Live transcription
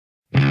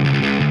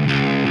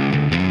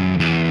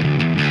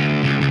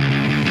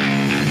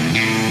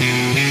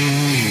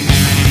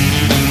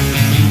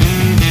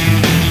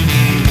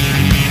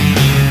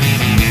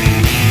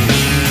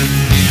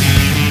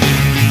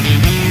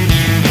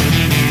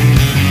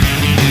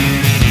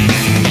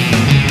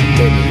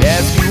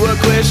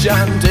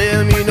nation,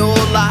 tell me no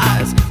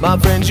lies. My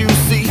friends, you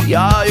see,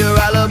 are your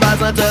alibis.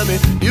 Now tell me,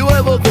 you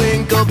ever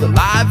think of the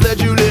life that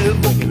you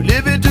live? When you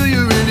live it, do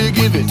you really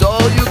give it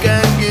all you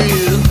can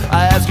give?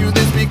 I ask you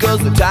this because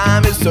the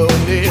time is so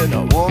near.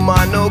 No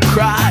woman, no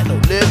cry, no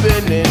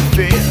living in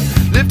fear.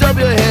 Lift up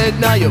your head,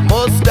 now you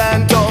must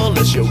stand tall,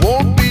 else you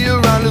won't be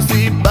around to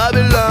see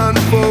Babylon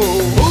fall.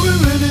 Oh, we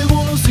really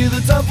wanna see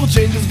the time for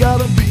change, it's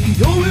gotta be.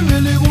 Oh, we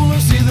really wanna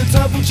see the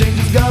time for change,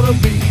 it's gotta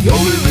be. Oh,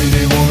 we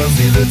really wanna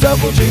see the time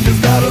for change, it's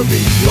gotta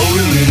be. Oh,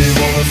 we really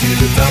wanna see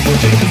the time for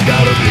change, it's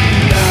gotta be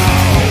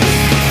now.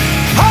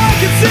 I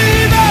can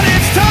see that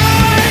it's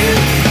time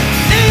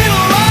in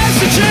our lives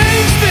to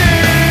change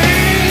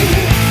things.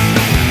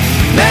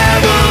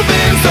 Never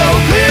been so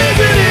clear as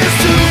it is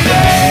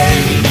today.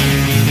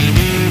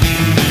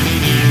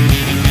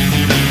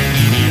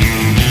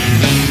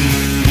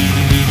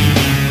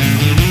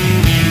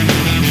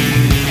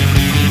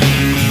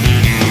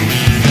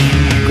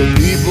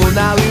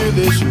 Now hear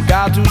this, you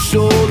got to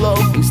show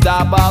love. We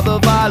stop all the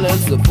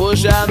violence, the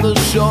push and the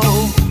show.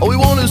 All we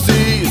wanna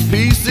see is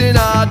peace in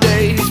our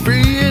days,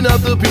 freeing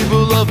up the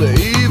people of the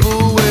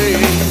evil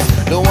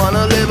ways. Don't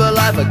wanna live a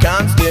life of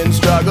constant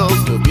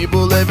struggles. The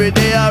people every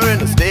day are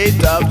in a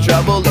state of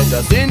trouble. Let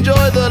us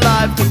enjoy the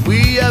life that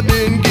we have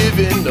been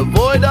given.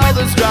 Avoid all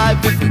the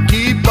strife if we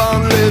keep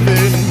on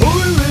living. Oh,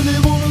 we really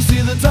wanna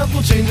see the time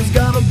for change, it's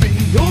gotta be.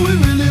 Oh, we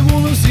really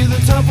wanna see the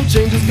time for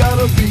change, it's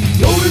gotta be.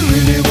 Oh, we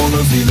really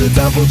wanna see the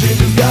time for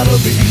change, it's gotta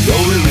be.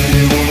 Oh, we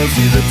really wanna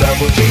see the time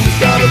for change, it's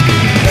gotta be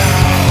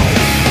now.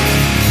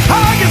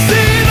 I can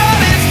see that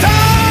it's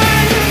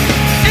time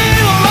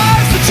in our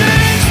lives to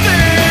change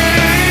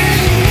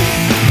things.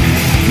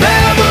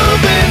 Never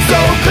been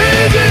so clear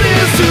as it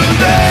is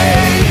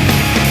today.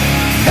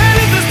 And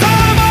if this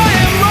time I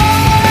am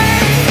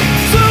right,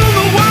 soon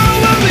the world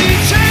will be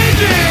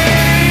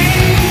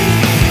changing.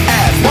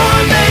 As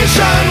one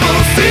nation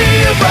we'll see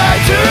a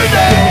brighter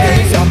day.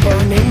 The days are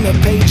burning, the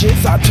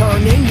pages are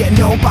turning, and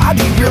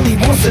nobody really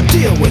wants to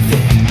deal with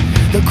it.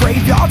 The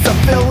graveyards are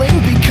filling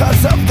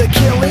because of the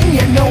killing,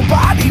 and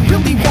nobody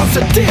really wants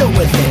to deal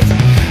with it.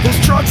 There's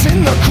drugs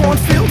in the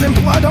cornfield and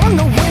blood on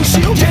the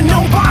windshield, and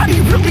nobody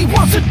really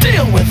wants to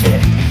deal with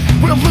it.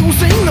 We're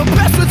losing the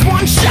best with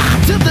one shot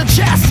to the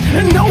chest,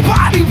 and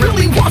nobody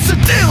really wants to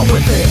deal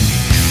with it.